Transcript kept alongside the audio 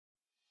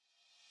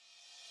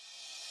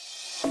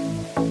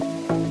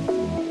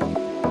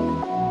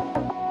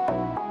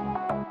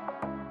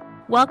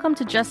Welcome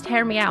to Just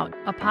Hair Me Out,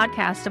 a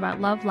podcast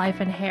about love, life,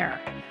 and hair.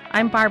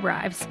 I'm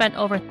Barbara. I've spent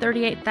over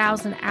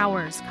 38,000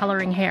 hours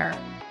coloring hair.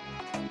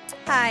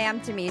 Hi, I'm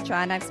Demetra,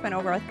 and I've spent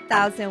over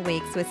 1,000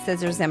 weeks with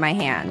scissors in my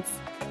hands.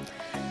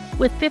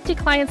 With 50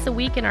 clients a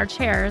week in our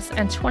chairs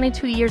and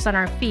 22 years on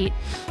our feet,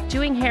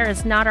 doing hair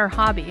is not our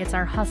hobby, it's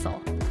our hustle.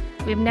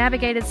 We've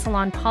navigated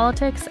salon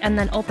politics and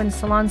then opened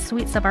salon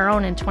suites of our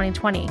own in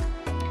 2020.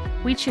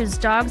 We choose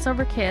dogs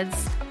over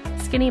kids,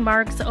 skinny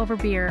marks over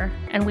beer,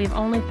 and we've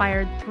only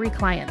fired 3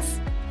 clients.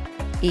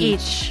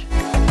 Each.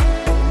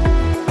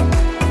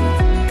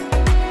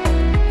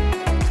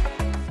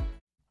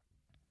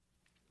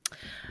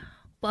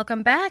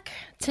 Welcome back.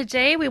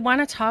 Today we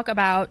want to talk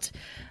about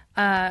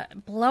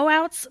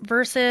blowouts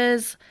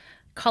versus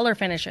color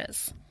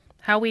finishes,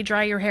 how we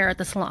dry your hair at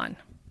the salon.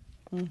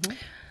 Mm-hmm.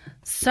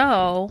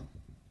 So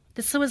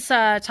this was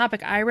a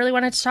topic I really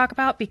wanted to talk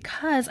about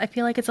because I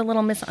feel like it's a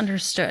little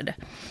misunderstood.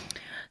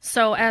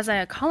 So as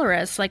a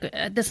colorist,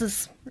 this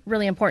is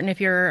really important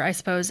if you're, I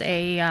suppose,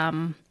 a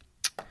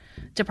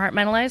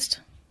departmentalized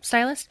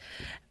stylist,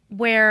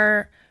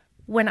 where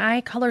when I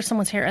color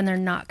someone's hair and they're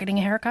not getting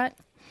a haircut,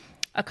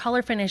 a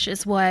color finish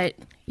is what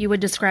you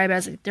would describe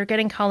as they're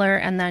getting color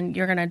and then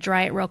you're going to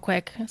dry it real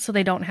quick so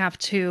they don't have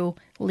to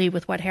leave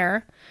with wet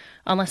hair,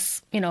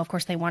 unless, of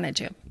course they wanted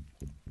to.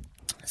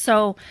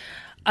 So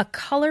a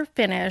color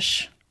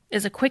finish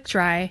is a quick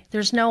dry.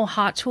 There's no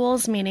hot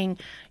tools, meaning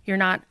you're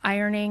not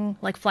ironing,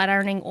 like flat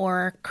ironing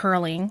or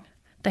curling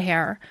the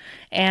hair.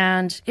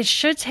 And it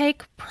should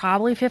take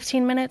probably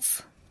 15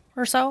 minutes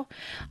or so.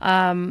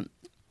 And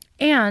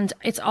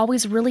it's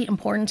always really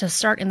important to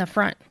start in the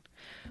front,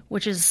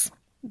 which is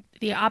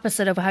the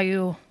opposite of how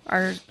you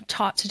are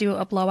taught to do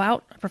a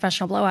blowout, a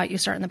professional blowout. You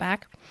start in the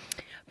back.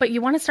 But you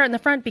want to start in the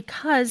front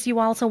because you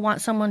also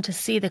want someone to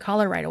see the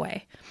color right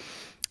away.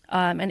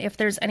 And if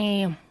there's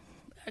any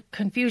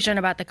confusion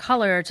about the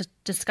color, to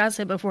discuss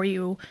it before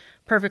you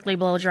perfectly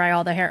blow dry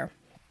all the hair.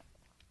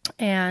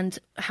 And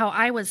how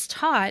I was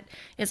taught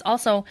is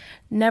also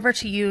never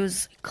to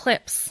use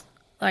clips,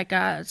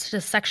 to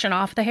just section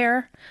off the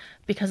hair,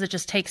 because it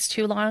just takes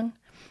too long.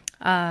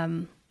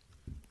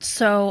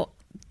 So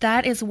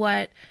that is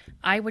what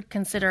I would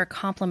consider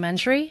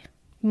complimentary,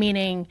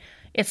 meaning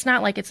it's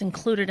not like it's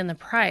included in the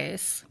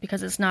price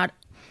because it's not,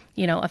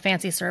 a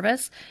fancy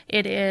service.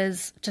 It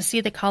is to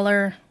see the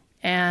color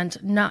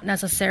and not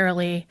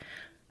necessarily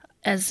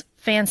as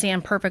fancy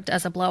and perfect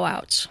as a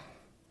blowout.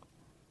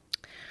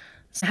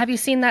 So have you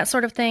seen that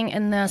sort of thing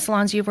in the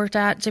salons you've worked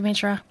at,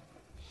 Demetra?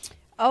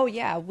 Oh,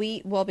 yeah.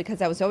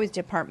 Because I was always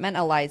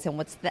departmentalized,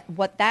 and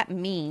what that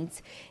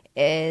means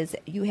is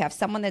you have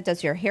someone that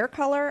does your hair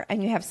color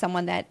and you have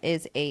someone that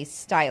is a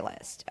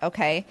stylist,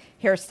 okay?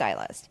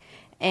 Hairstylist.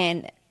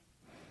 And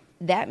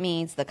that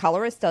means the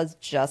colorist does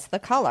just the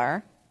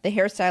color. The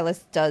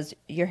hairstylist does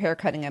your hair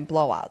cutting and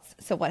blowouts.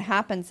 So what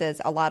happens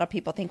is a lot of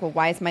people think, well,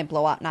 why is my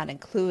blowout not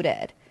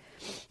included?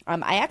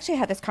 I actually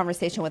had this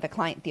conversation with a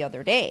client the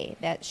other day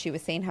that she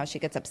was saying how she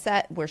gets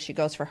upset where she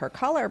goes for her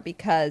color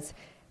because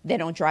they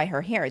don't dry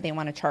her hair. They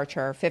want to charge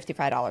her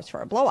 $55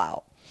 for a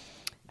blowout.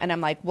 And I'm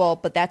like, well,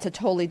 but that's a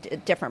totally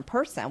different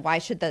person. Why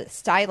should the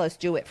stylist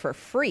do it for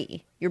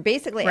free? You're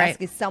basically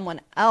asking someone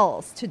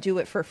else to do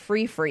it for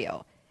free for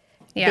you.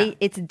 Yeah.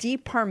 It's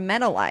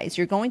departmentalized.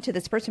 You're going to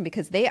this person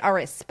because they are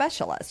a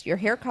specialist. Your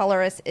hair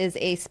colorist is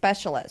a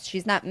specialist.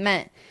 She's not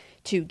meant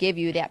to give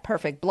you that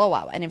perfect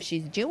blowout. And if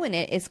she's doing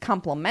it, it's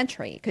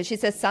complimentary. Because she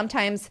says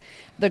sometimes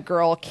the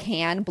girl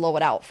can blow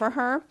it out for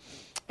her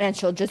and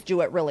she'll just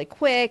do it really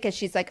quick. And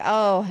she's like,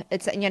 oh,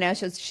 it's,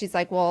 she's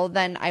like, well,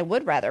 then I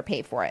would rather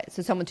pay for it.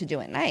 So someone to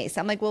do it nice.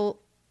 I'm like, well,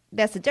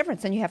 that's the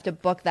difference. And you have to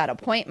book that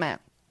appointment.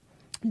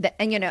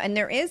 And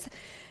there is,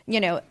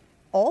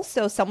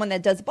 also someone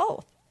that does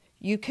both.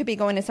 You could be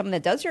going to someone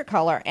that does your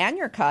color and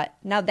your cut.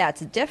 Now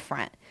that's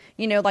different.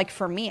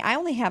 For me, I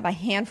only have a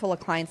handful of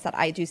clients that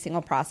I do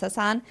single process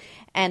on.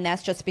 And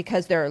that's just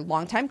because they're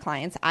longtime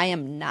clients. I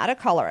am not a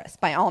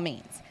colorist by all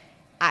means.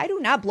 I do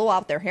not blow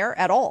out their hair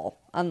at all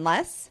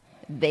unless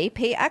they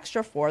pay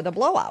extra for the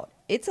blowout.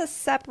 It's a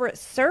separate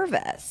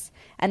service.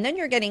 And then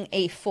you're getting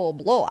a full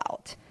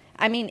blowout.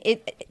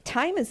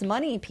 Time is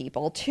money,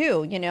 people,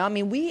 too.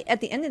 We,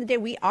 at the end of the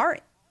day,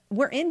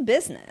 we're in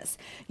business,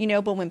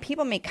 but when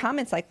people make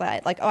comments like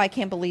that, like, oh, I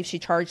can't believe she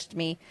charged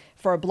me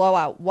for a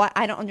blowout.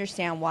 I don't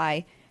understand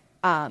why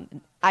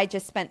I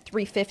just spent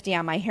 $350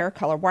 on my hair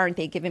color. Why aren't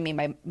they giving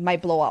me my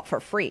blowout for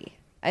free?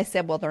 I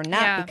said, well, they're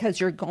not because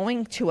you're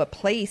going to a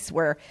place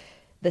where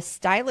the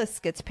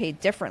stylist gets paid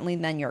differently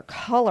than your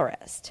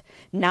colorist.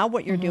 Now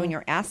what you're doing,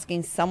 you're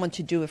asking someone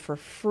to do it for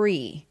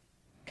free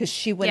because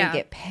she wouldn't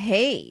get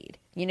paid.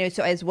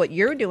 So as what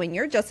you're doing,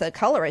 you're just a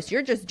colorist.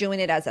 You're just doing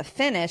it as a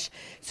finish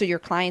so your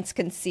clients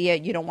can see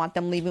it. You don't want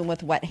them leaving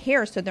with wet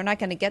hair, so they're not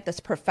going to get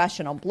this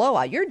professional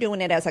blowout. You're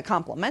doing it as a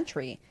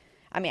complimentary.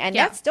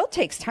 That still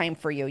takes time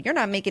for you. You're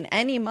not making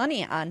any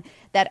money on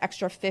that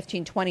extra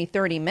 15, 20,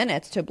 30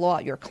 minutes to blow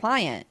out your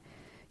client.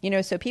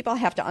 So people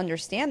have to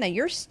understand that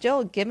you're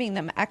still giving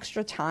them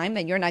extra time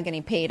that you're not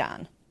getting paid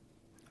on.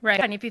 Right.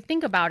 And if you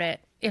think about it,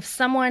 if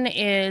someone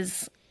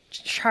is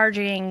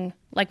charging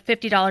like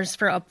 $50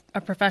 for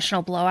a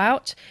professional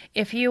blowout,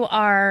 if you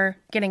are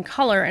getting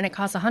color and it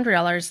costs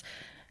 $100,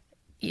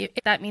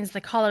 that means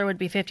the color would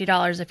be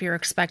 $50 if you're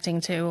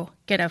expecting to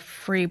get a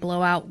free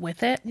blowout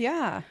with it.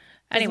 Yeah. Doesn't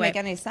Anyway. make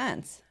any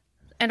sense.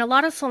 And a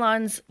lot of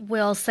salons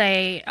will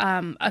say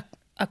a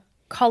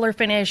color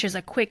finish is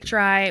a quick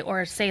dry,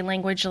 or say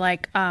language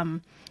like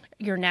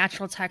your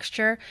natural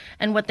texture.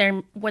 And what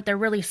they're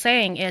really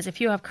saying is, if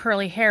you have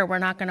curly hair, we're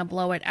not going to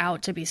blow it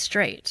out to be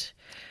straight.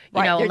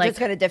 Right. They're just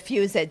going to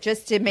diffuse it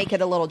just to make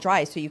it a little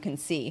dry so you can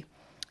see.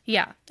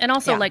 Yeah. And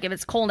also, like, if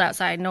it's cold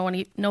outside,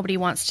 nobody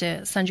wants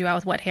to send you out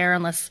with wet hair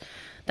unless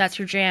that's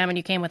your jam and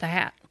you came with a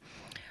hat.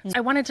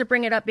 I wanted to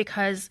bring it up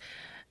because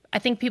I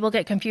think people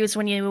get confused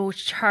when you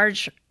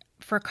charge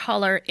for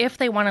color if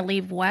they want to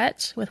leave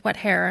wet with wet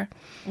hair.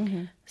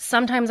 Mm-hmm.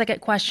 Sometimes I get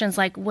questions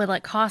like, will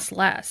it cost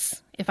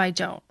less if I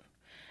don't?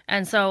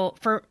 And so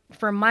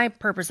for my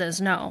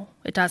purposes, no,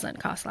 it doesn't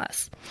cost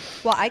less.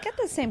 Well, I get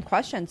the same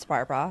questions,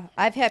 Barbara.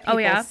 I've had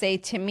people say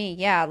to me,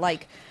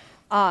 like,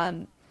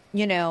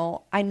 you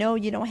know, I know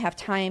you don't have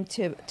time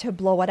to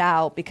blow it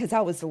out because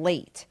I was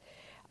late.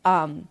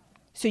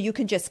 So you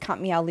can just cut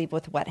me, I'll leave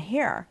with wet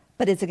hair.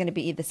 But is it going to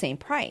be the same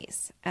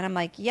price? And I'm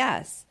like,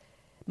 yes.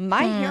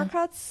 My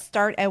haircuts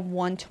start at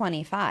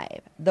 $125.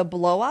 The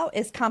blowout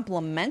is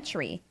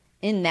complimentary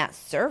in that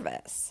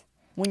service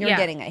when you're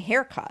getting a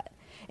haircut.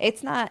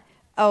 It's not,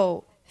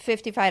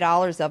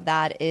 $55 of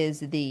that is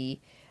the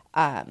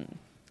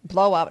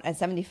blowout and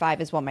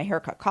 $75 is what my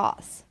haircut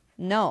costs.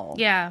 No.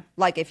 Yeah.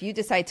 Like, if you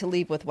decide to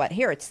leave with wet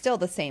hair, it's still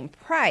the same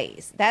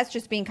price. That's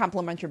just being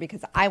complimentary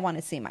because I want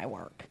to see my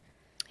work.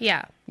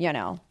 Yeah. You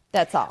know,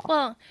 that's all.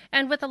 Well,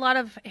 and with a lot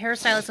of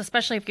hairstylists,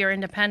 especially if you're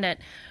independent,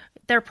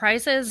 their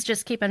prices,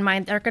 just keep in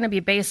mind, they're going to be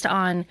based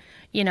on,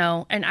 you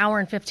know, an hour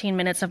and 15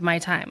 minutes of my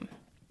time.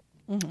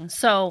 Mm-hmm.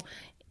 So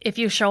if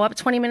you show up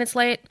 20 minutes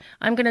late,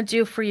 I'm going to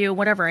do for you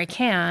whatever I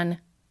can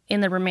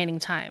in the remaining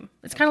time.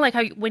 It's kind of like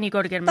how when you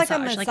go to get a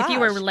massage. Like if you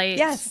were late.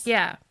 Yes.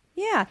 Yeah.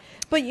 Yeah.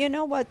 But you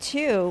know what,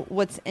 too?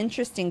 What's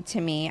interesting to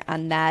me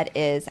on that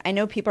is I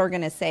know people are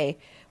going to say,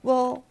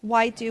 well,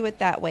 why do it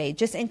that way?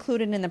 Just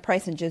include it in the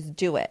price and just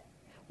do it.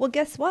 Well,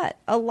 guess what?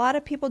 A lot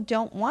of people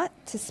don't want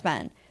to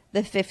spend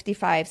the $55,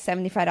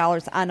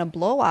 $75 on a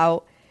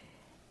blowout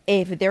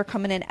if they're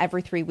coming in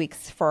every 3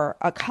 weeks for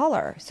a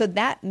color. So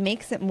that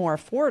makes it more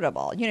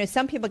affordable. You know,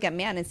 some people get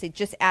mad and say,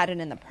 just add it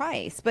in the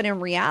price. But in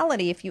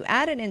reality, if you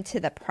add it into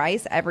the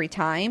price every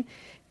time,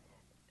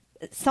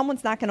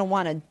 someone's not going to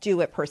want to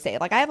do it per se.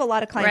 Like, I have a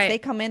lot of clients, they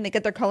come in, they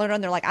get their color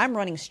done, they're like, I'm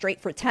running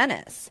straight for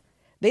tennis.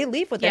 They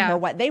leave with their hair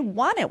wet. They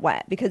want it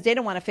wet because they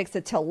don't want to fix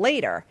it till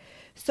later.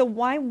 So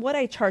why would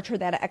I charge her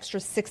that extra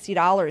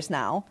 $60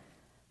 now?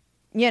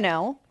 You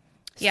know?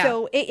 Yeah.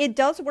 So it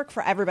does work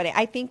for everybody.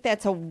 I think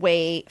that's a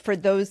way for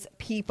those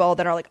people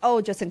that are like, oh,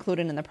 just include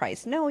it in the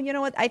price. No, you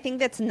know what? I think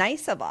that's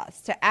nice of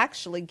us to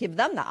actually give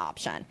them the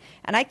option.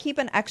 And I keep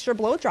an extra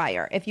blow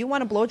dryer. If you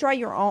want to blow dry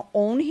your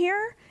own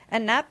hair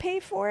and not pay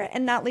for it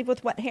and not leave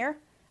with wet hair,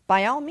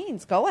 by all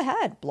means, go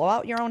ahead. Blow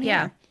out your own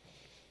hair.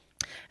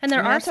 And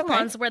there are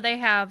salons where they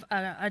have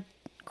a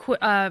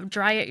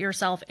dry it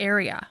yourself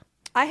area.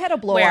 I had a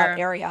blowout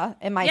area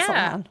in my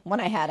salon when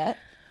I had it.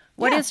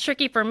 What is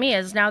tricky for me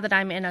is now that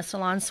I'm in a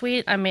salon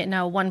suite, I'm in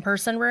a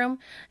one-person room.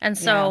 And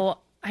so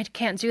I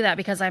can't do that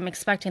because I'm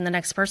expecting the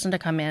next person to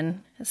come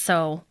in.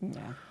 So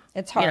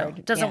it's hard. You know,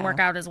 it doesn't work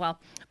out as well.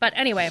 But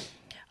anyway,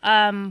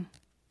 and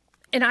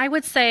I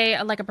would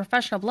say, like a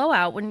professional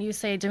blowout, when you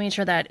say,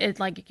 Demetra, that it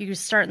like you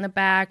start in the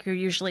back, you're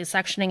usually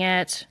sectioning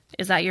it.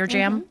 Is that your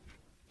jam? Mm-hmm.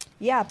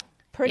 Yeah,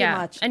 pretty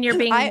much. And you're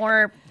being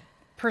more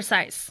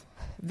precise.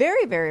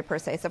 Very, very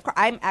precise. Of course,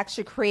 I'm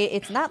actually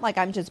it's not like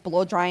I'm just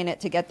blow drying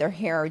it to get their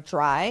hair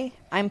dry.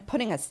 I'm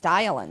putting a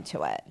style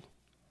into it.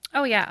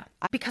 Oh, yeah.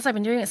 Because I've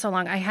been doing it so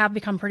long, I have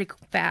become pretty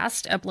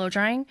fast at blow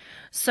drying.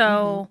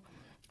 So,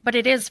 but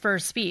it is for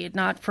speed,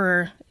 not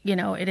for, you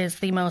know, it is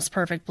the most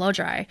perfect blow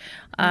dry.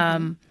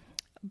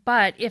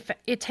 But if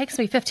it takes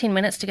me 15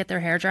 minutes to get their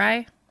hair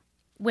dry,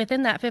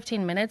 within that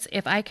 15 minutes,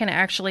 if I can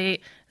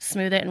actually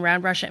smooth it and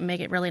round brush it and make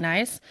it really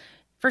nice,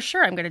 for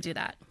sure I'm going to do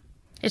that.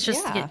 It's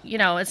just, you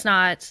know, it's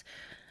not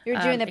You're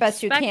doing the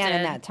best expected. you can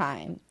in that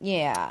time.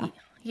 Yeah.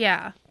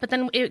 Yeah. But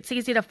then it's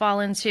easy to fall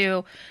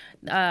into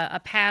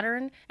a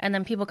pattern, and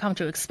then people come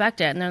to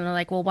expect it. And then they're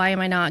like, well, why am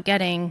I not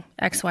getting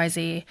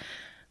XYZ?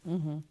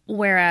 Mm-hmm.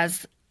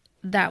 Whereas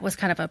that was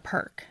kind of a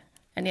perk.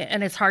 And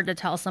it's hard to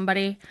tell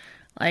somebody,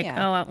 like,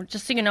 oh,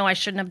 just so you know, I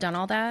shouldn't have done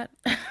all that.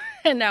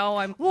 And now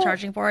I'm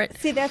charging for it.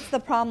 See, that's the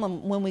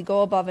problem when we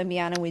go above and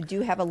beyond and we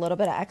do have a little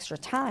bit of extra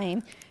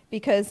time,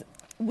 because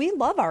we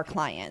love our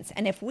clients.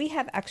 And if we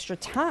have extra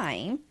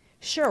time,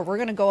 sure, we're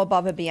going to go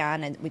above and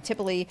beyond, and we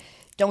typically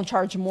don't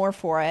charge more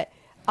for it.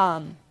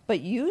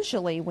 But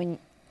usually when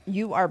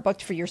you are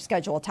booked for your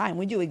scheduled time.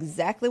 We do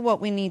exactly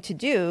what we need to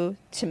do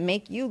to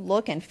make you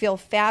look and feel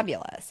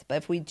fabulous. But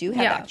if we do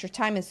have extra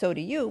time, and so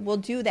do you, we'll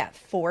do that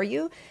for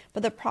you.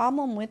 But the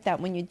problem with that,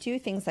 when you do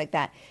things like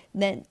that,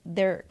 then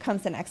there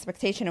comes an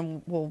expectation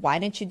of, well, why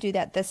didn't you do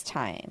that this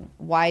time?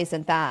 Why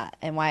isn't that?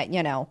 And why,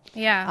 you know?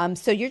 Yeah.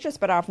 So you're just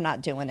better off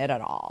not doing it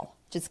at all.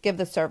 Just give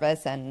the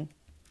service and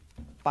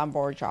bon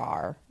voyage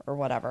or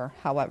whatever.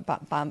 However,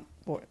 bon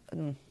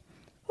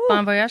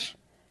voyage.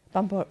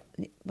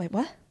 Wait,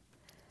 what?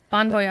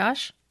 Bon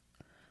voyage.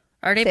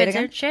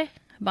 Arrivederci.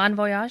 Bon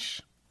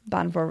voyage.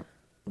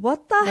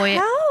 What the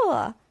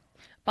hell?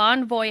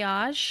 Bon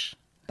voyage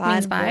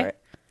means bye.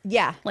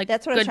 Yeah, like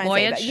that's what good I'm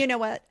trying to say. But you know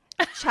what?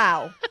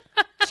 Ciao.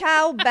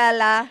 Ciao,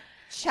 Bella.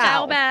 Ciao.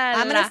 Ciao, Bella.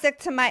 I'm going to stick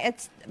to my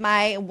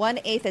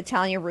 1/8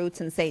 Italian roots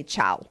and say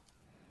ciao.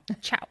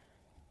 Ciao.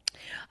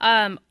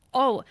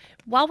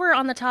 While we're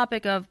on the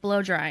topic of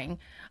blow drying,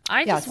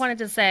 I just wanted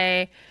to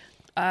say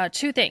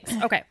 2 things.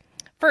 Okay.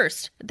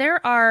 First,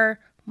 there are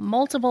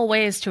multiple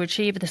ways to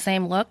achieve the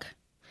same look.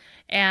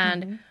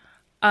 And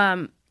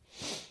I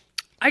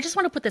just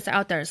want to put this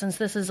out there, since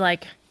this is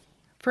like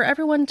for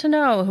everyone to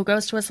know who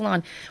goes to a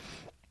salon.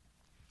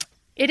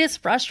 It is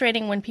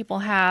frustrating when people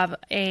have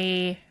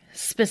a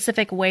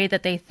specific way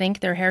that they think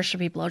their hair should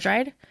be blow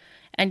dried,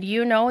 and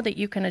you know that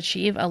you can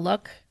achieve a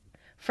look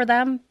for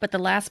them, but the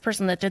last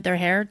person that did their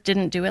hair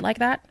didn't do it like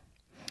that.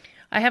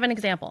 I have an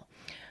example.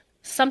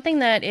 Something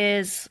that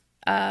is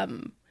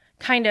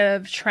kind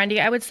of trendy,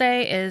 I would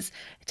say, is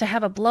to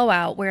have a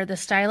blowout where the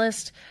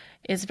stylist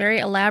is very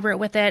elaborate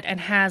with it and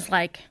has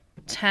like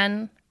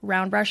 10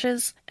 round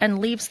brushes and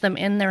leaves them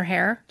in their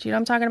hair. Do you know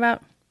what I'm talking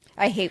about?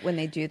 I hate when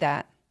they do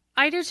that.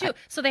 I do too.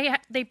 So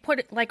they put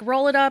it, like,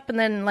 roll it up and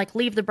then like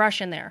leave the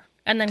brush in there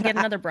and then get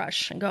another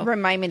brush and go.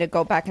 Remind me to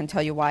go back and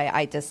tell you why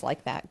I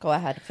dislike that. Go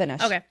ahead,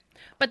 finish. Okay.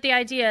 But the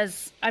idea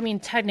is, I mean,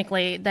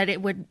 technically that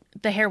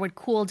the hair would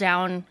cool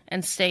down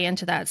and stay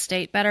into that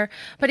state better.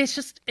 But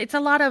it's a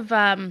lot of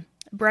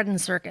bread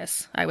and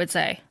circus, I would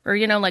say, or,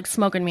 like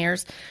smoke and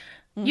mirrors.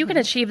 You can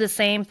achieve the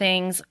same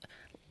things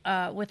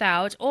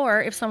without,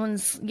 or if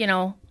someone's,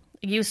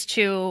 used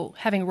to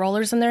having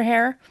rollers in their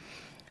hair,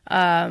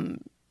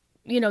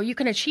 you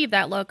can achieve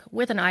that look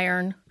with an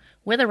iron,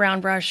 with a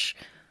round brush.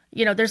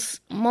 There's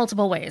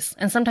multiple ways.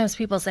 And sometimes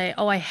people say,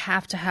 oh, I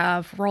have to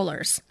have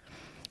rollers.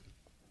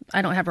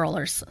 I don't have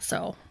rollers.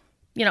 So,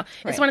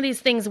 It's one of these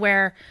things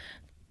where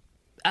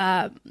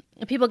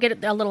people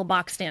get a little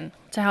boxed in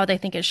to how they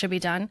think it should be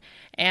done.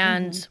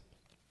 And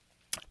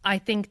I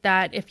think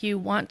that if you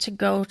want to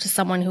go to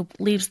someone who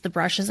leaves the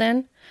brushes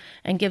in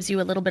and gives you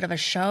a little bit of a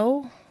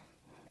show,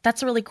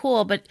 that's really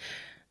cool. But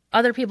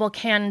other people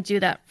can do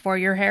that for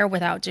your hair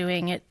without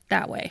doing it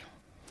that way.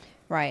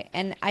 Right.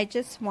 And I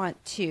just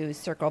want to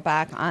circle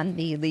back on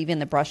the leaving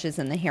the brushes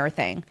in the hair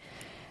thing.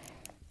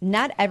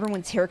 Not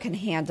everyone's hair can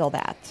handle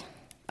that.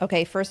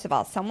 Okay, first of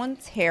all,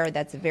 someone's hair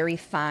that's very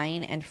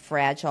fine and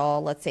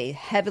fragile, let's say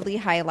heavily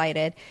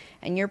highlighted,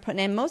 and you're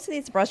putting in, most of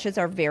these brushes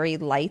are very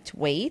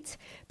lightweight,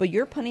 but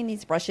you're putting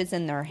these brushes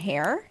in their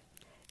hair,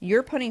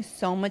 you're putting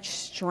so much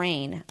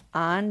strain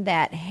on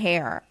that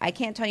hair. I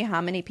can't tell you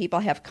how many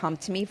people have come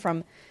to me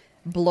from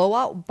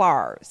blowout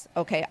bars,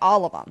 okay,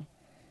 all of them.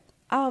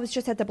 Oh, I was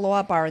just at the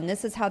blowout bar, and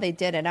this is how they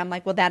did it. I'm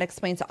like, well, that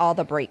explains all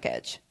the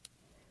breakage.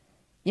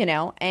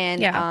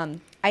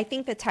 I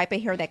think the type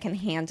of hair that can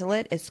handle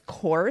it is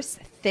coarse,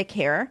 thick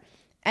hair,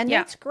 and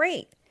that's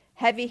great.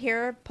 Heavy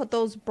hair, put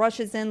those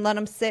brushes in, let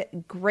them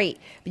sit, great.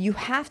 But you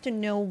have to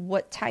know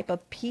what type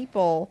of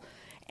people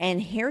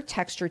and hair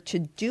texture to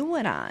do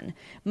it on.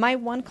 My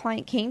one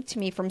client came to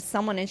me from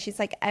someone, and she's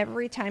like,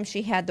 every time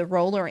she had the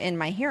roller in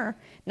my hair,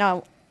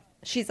 now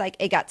she's like,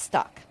 it got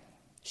stuck.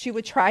 She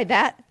would try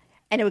that,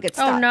 and it would get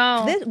stuck. Oh,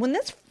 no. When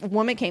this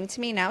woman came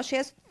to me now, she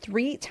has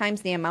 3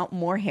 times the amount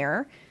more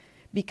hair.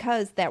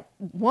 Because that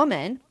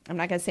woman, I'm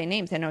not going to say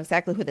names, I know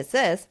exactly who this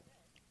is,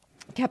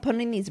 kept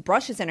putting these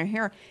brushes in her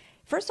hair.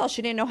 First of all,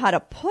 she didn't know how to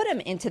put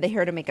them into the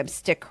hair to make them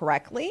stick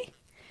correctly.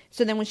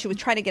 So then when she would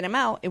try to get them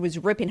out, it was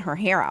ripping her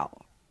hair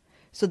out.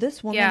 So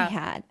this woman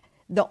had,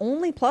 the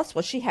only plus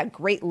was she had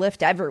great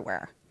lift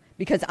everywhere.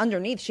 Because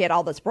underneath she had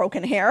all this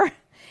broken hair.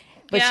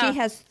 But she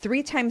has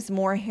 3 times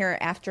more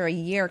hair after a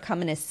year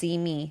coming to see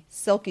me.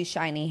 Silky,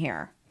 shiny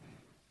hair.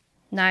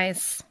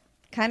 Nice.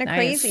 Kind of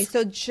crazy.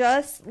 So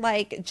just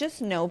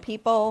know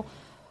people,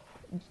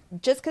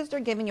 just because they're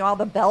giving you all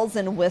the bells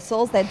and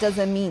whistles, that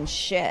doesn't mean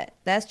shit.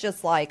 That's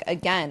just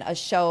again, a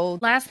show.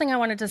 Last thing I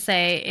wanted to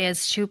say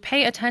is to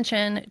pay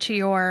attention to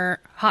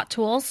your hot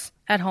tools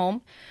at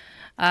home.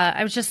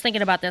 I was just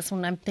thinking about this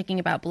when I'm thinking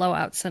about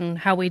blowouts and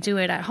how we do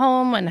it at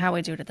home and how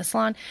we do it at the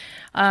salon.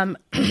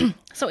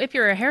 So if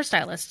you're a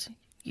hairstylist,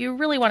 you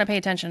really want to pay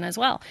attention as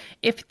well.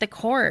 If the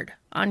cord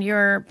on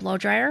your blow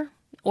dryer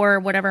or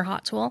whatever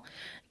hot tool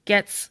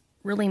gets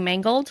really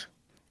mangled,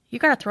 you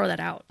got to throw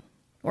that out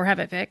or have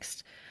it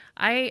fixed.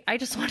 I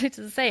just wanted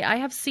to say, I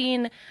have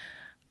seen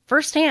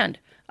firsthand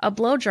a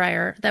blow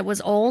dryer that was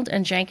old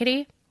and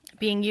jankety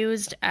being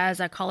used as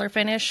a color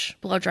finish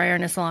blow dryer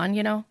in a salon,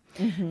 you know?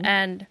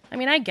 And I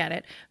mean, I get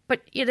it,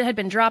 but it had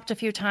been dropped a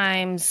few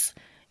times.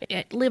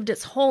 It lived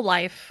its whole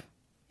life.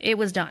 It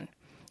was done,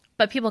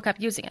 but people kept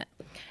using it.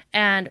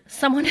 And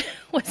someone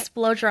was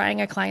blow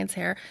drying a client's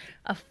hair.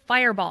 A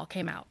fireball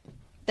came out.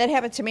 That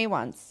happened to me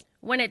once.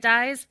 When it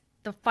dies,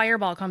 the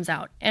fireball comes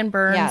out and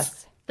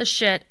burns the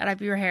shit out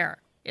of your hair.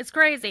 It's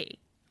crazy.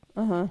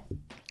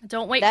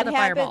 Don't wait for the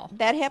fireball.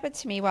 That happened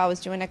to me while I was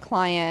doing a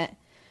client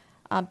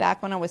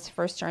back when I was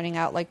first starting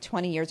out, like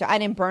 20 years ago. I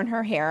didn't burn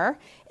her hair.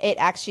 It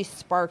actually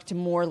sparked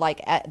more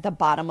like at the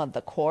bottom of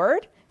the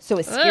cord. So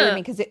it scared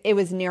me because it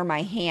was near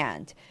my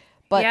hand.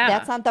 But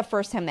that's not the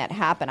first time that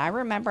happened. I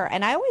remember,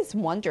 and I always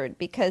wondered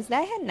because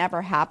that had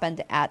never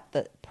happened at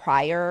the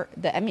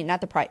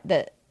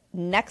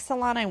next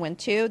salon I went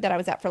to that I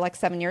was at for like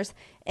 7 years.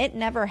 It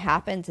never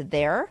happened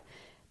there,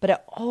 but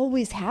it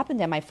always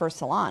happened at my first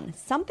salon.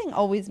 Something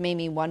always made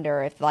me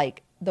wonder if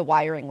like the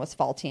wiring was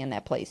faulty in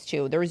that place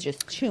too. There was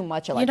just too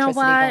much electricity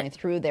going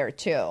through there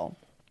too.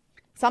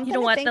 Something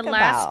to think about.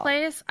 Last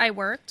place I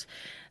worked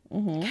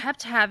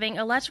kept having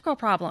electrical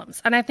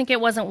problems, and I think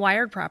it wasn't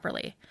wired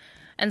properly.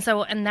 And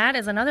that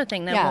is another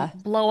thing that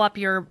will blow up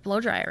your blow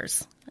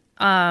dryers.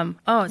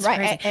 It's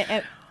crazy.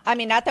 And, I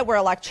mean, not that we're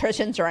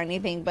electricians or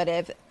anything, but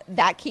if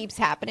that keeps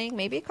happening,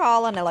 maybe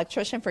call an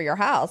electrician for your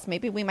house.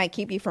 Maybe we might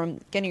keep you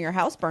from getting your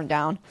house burned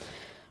down.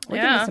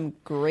 We're giving some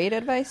great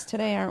advice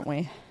today, aren't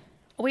we?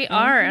 We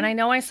are, and I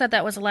know I said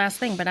that was the last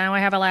thing, but now I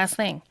have a last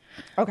thing.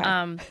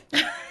 Okay.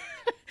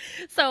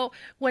 So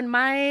when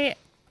my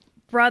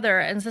brother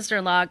and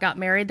sister-in-law got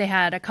married, they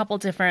had a couple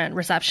different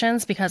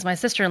receptions because my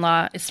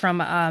sister-in-law is from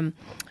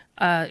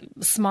a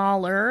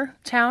smaller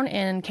town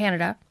in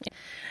Canada.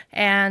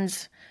 And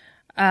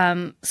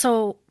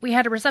so we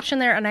had a reception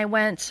there, and I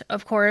went,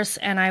 of course,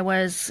 and I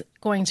was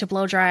going to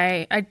blow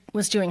dry. I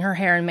was doing her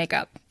hair and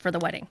makeup for the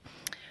wedding.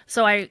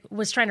 So I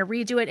was trying to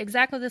redo it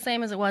exactly the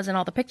same as it was in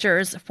all the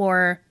pictures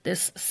for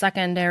this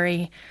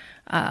secondary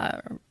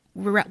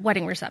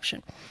wedding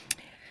reception.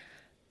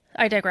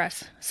 I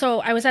digress.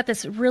 So I was at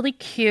this really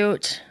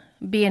cute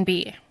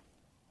B&B,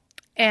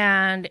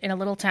 and in a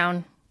little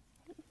town.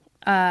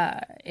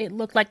 It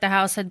looked like the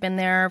house had been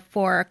there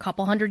for a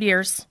couple 100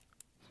 years.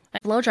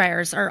 Blow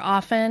dryers are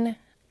often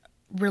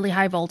really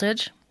high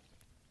voltage.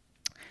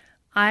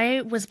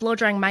 I was blow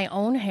drying my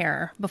own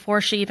hair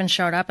before she even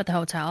showed up at the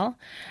hotel,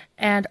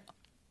 and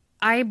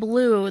I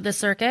blew the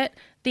circuit.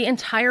 The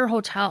entire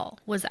hotel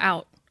was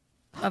out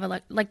of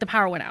like the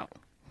power went out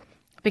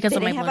because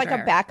of my blow dryer. They didn't have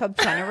like a backup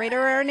generator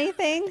or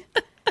anything?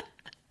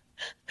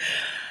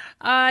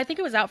 I think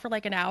it was out for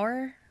like an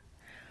hour.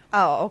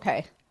 Oh,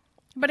 okay.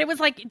 But it was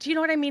like, do you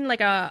know what I mean?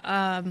 Like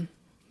a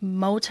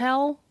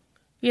motel,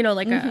 you know,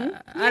 like I don't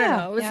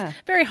know. It was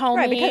very homey,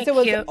 right? Because it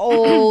was cute.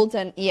 old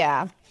and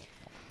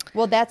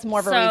Well, that's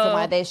more of a reason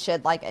why they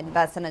should like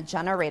invest in a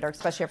generator,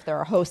 especially if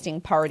they're hosting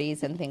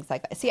parties and things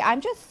like that. See,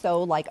 I'm just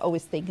so like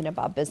always thinking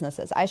about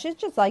businesses. I should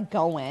just like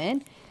go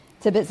in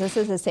to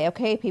businesses and say,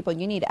 okay, people,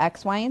 you need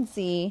X, Y, and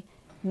Z.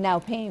 Now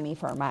pay me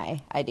for my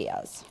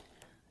ideas.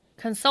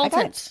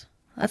 Consultant.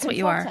 That's what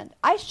you are.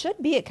 I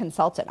should be a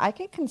consultant. I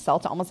can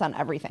consult almost on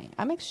everything.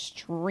 I'm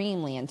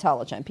extremely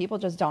intelligent. People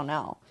just don't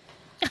know.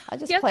 I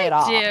just play it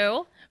off.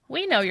 Do.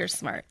 We know you're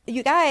smart.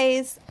 You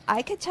guys,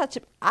 I can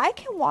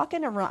walk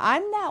in a room.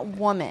 I'm that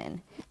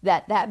woman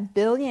that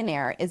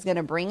billionaire is going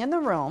to bring in the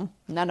room.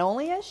 Not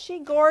only is she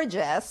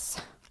gorgeous,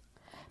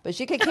 but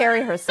she could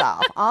carry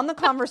herself on the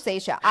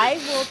conversation.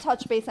 I will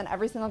touch base on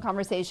every single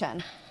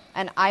conversation,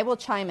 and I will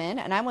chime in,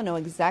 and I will know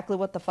exactly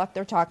what the fuck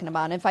they're talking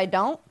about. And if I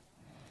don't,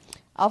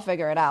 I'll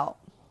figure it out.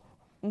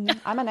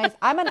 I'm a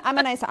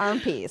nice arm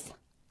piece.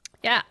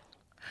 Yeah.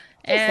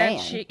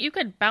 And you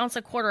could bounce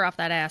a quarter off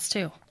that ass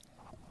too.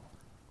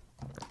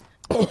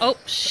 Oh,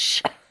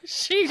 she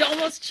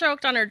almost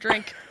choked on her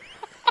drink.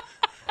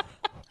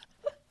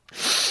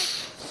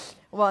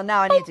 Well,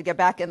 now I need to get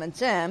back in the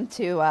gym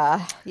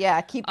to,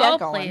 keep that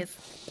going.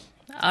 Please.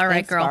 All right,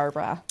 thanks, girl.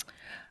 Barbara.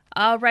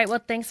 All right.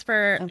 Well, thanks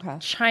for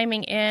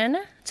chiming in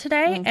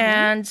today,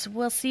 and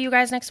we'll see you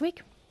guys next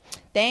week.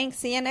 Thanks.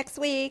 See you next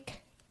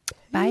week.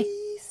 Bye.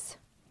 Peace.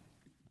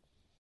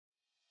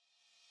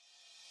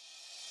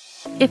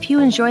 If you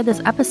enjoyed this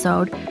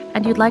episode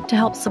and you'd like to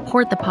help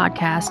support the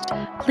podcast,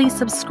 please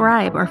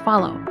subscribe or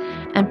follow.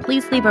 And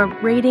please leave a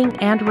rating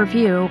and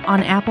review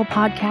on Apple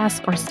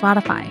Podcasts or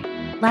Spotify.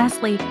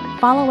 Lastly,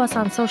 follow us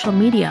on social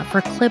media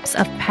for clips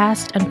of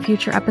past and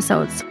future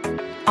episodes.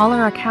 All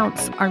our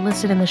accounts are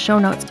listed in the show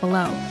notes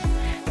below.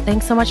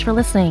 Thanks so much for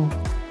listening.